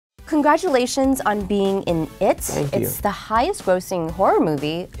Congratulations on being in It. Thank you. It's the highest grossing horror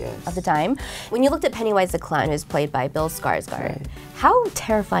movie of the time. When you looked at Pennywise the Clown, who was played by Bill Skarsgård, Right. how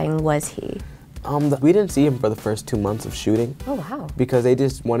terrifying was he? We didn't see him for the first 2 months of shooting. Oh, wow. Because they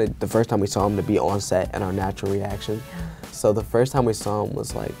just wanted, the first time we saw him, to be on set and our natural reaction. Yeah. So the first time we saw him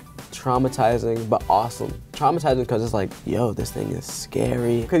was like traumatizing, but awesome. Traumatizing because it's like, yo, this thing is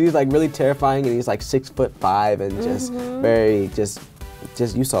scary. Because he's like really terrifying and he's like 6'5" and just very, just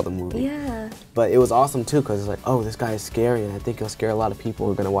you saw the movie. Yeah. But it was awesome too because it's like, oh, this guy is scary and I think he'll scare a lot of people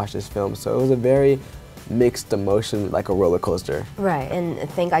who are gonna watch this film. So it was a very mixed emotion, like a roller coaster. Right, and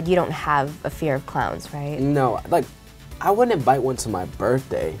thank God you don't have a fear of clowns, right? No, like, I wouldn't invite one to my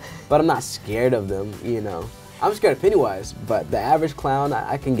birthday, but I'm not scared of them, you know. I'm scared of Pennywise, but the average clown,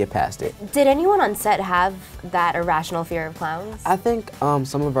 I can get past it. Did anyone on set have that irrational fear of clowns? I think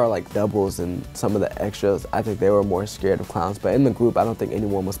some of our like doubles and some of the extras, I think they were more scared of clowns, but in the group, I don't think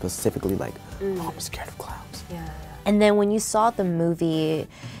anyone was specifically like, oh, I'm scared of clowns. Yeah. And then when you saw the movie,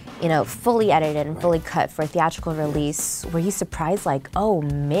 you know, fully edited and fully cut for a theatrical release, were you surprised like, oh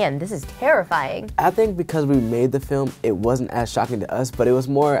man, this is terrifying? I think because we made the film, it wasn't as shocking to us, but it was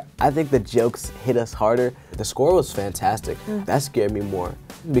more, I think the jokes hit us harder. The score was fantastic. That scared me more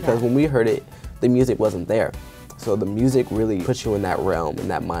because when we heard it, the music wasn't there. So the music really puts you in that realm, in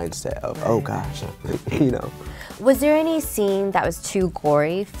that mindset of, oh gosh, you know. Was there any scene that was too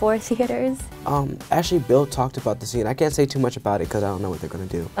gory for theaters? Actually, Bill talked about the scene. I can't say too much about it because I don't know what they're gonna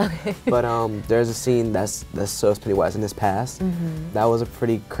do. Okay. But there's a scene that shows Pennywise in his past. That was a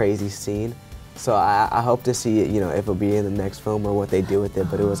pretty crazy scene. So I hope to see it, you know, if it'll be in the next film or what they do with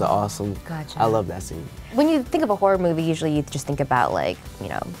it. But it was awesome. Gotcha. I love that scene. When you think of a horror movie, usually you just think about like, you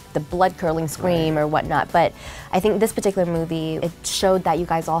know, the blood-curdling scream or whatnot. But I think this particular movie, it showed that you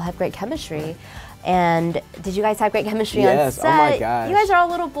guys all have great chemistry. And did you guys have great chemistry on set? Oh my gosh. You guys are all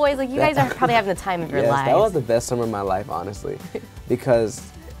little boys. Like, you guys are probably having the time of your lives. That was the best summer of my life, honestly. Because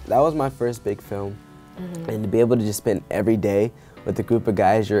that was my first big film. And to be able to just spend every day with a group of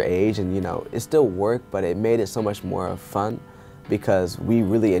guys your age, and you know, it still worked, but it made it so much more fun because we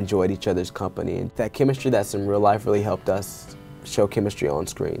really enjoyed each other's company. And that chemistry that's in real life really helped us show chemistry on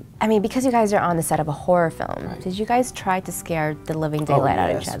screen. I mean, because you guys are on the set of a horror film, did you guys try to scare the living daylight out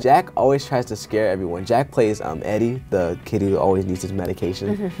of each other? Jack always tries to scare everyone. Jack plays Eddie, the kid who always needs his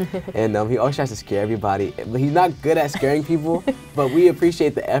medication. And he always tries to scare everybody. But he's not good at scaring people, but we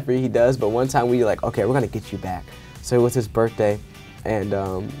appreciate the effort he does. But one time we were like, okay, we're gonna get you back. So it was his birthday,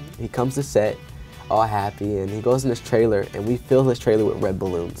 and he comes to set all happy, and he goes in his trailer, and we fill his trailer with red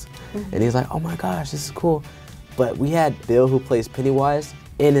balloons. And he's like, oh my gosh, this is cool. But we had Bill, who plays Pennywise,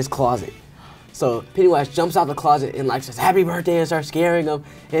 in his closet. So Pennywise jumps out the closet and like says, happy birthday, and starts scaring him.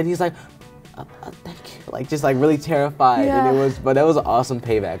 And he's like, thank you. Like just like really terrified. Yeah. And but that was an awesome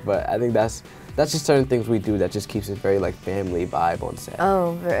payback. But I think that's just certain things we do that just keeps it very like family vibe on set.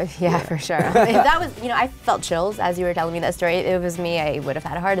 Oh, yeah, for sure. If that was, you know, I felt chills as you were telling me that story. If it was me, I would have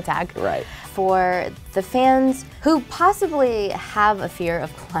had a heart attack. Right. For the fans who possibly have a fear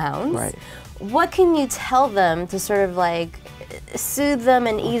of clowns, Right. What can you tell them to sort of like soothe them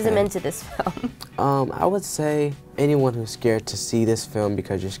and ease them into this film? I would say anyone who's scared to see this film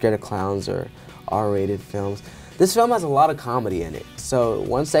because you're scared of clowns or R-rated films, this film has a lot of comedy in it. So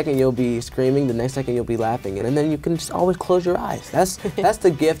one second you'll be screaming, the next second you'll be laughing, and then you can just always close your eyes. That's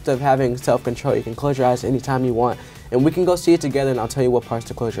the gift of having self-control. You can close your eyes anytime you want, and we can go see it together, and I'll tell you what parts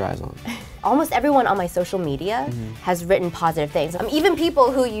to close your eyes on. Almost everyone on my social media has written positive things. Even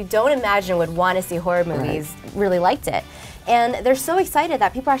people who you don't imagine would want to see horror movies really liked it. And they're so excited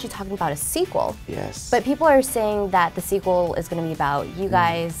that people are actually talking about a sequel. Yes. But people are saying that the sequel is going to be about you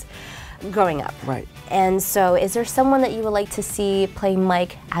guys growing up. Right. And so is there someone that you would like to see play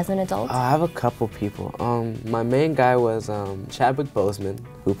Mike as an adult? I have a couple people. My main guy was Chadwick Boseman,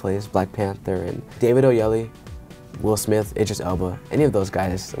 who plays Black Panther, and David Oyelowo, Will Smith, Idris Elba. Any of those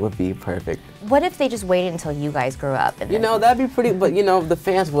guys would be perfect. What if they just waited until you guys grew up? And you know, that'd be pretty, but you know, the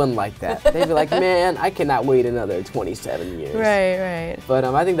fans wouldn't like that. They'd be like, man, I cannot wait another 27 years. Right. But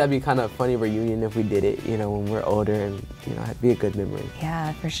I think that'd be kind of a funny reunion if we did it, you know, when we're older, and, you know, it'd be a good memory.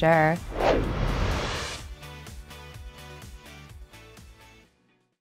 Yeah, for sure.